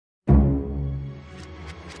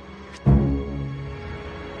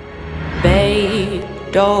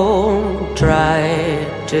don't try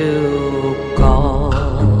to call.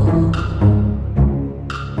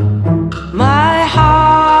 My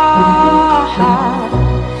heart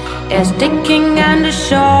is ticking and the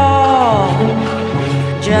shore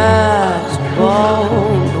just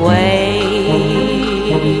won't wait.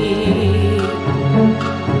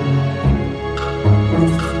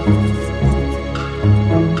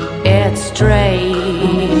 It's strange,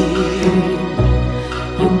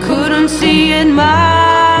 you couldn't see it my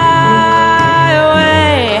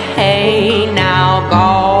way. Hey, now go.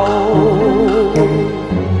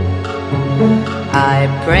 I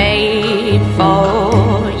prayed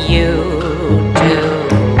for you to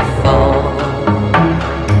fall.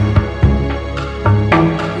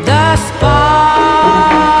 The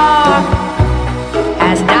spark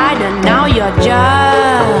has died and now you're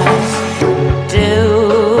just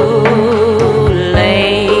too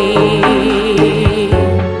late.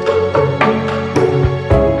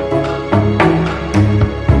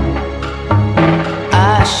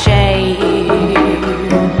 A shame,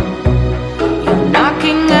 you're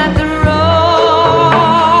knocking at the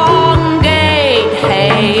wrong gate.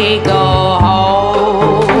 Hey, go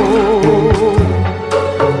home.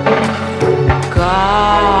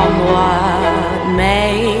 Come what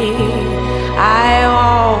may, I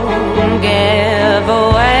won't give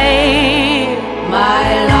away my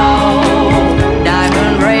love.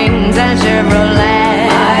 Diamond rings and Chevrolet.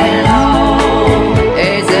 My love.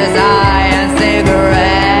 Aces high and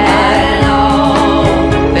cigarette. My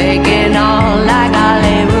love. Faking on like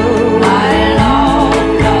Hollywood. My love,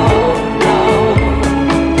 love, love.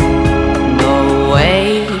 No way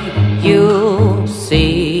you'll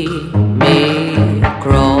see me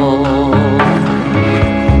crawl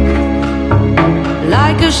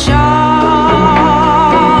like a shark.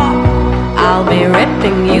 I'll be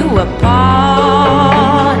ripping you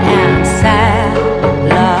apart and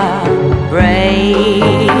celebrate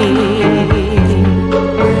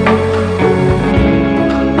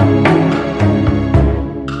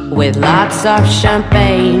with lots of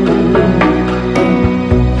champagne.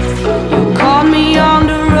 You called me on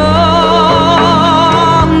the wrong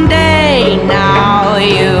day. Now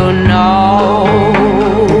you know.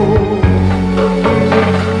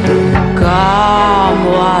 Come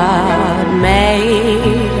what may,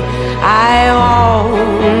 I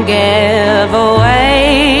won't give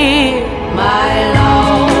away my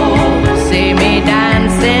love. See me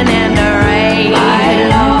dancing in the rain. My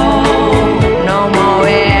love. No more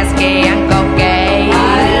whiskey and cocaine.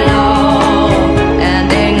 My love.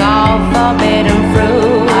 Ending all forbidden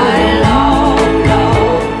fruit. My love,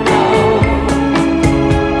 love, love.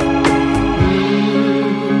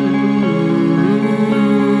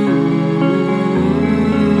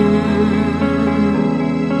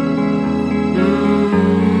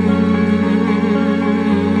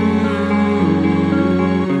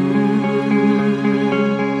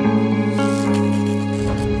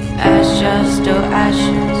 Ashes to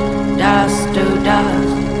ashes, dust to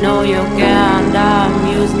dust. No, you can't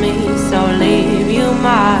amuse me, so leave you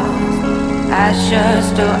must. Ashes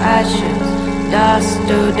to ashes, dust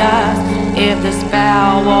to dust. If the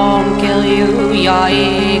spell won't kill you, your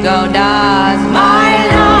ego does. My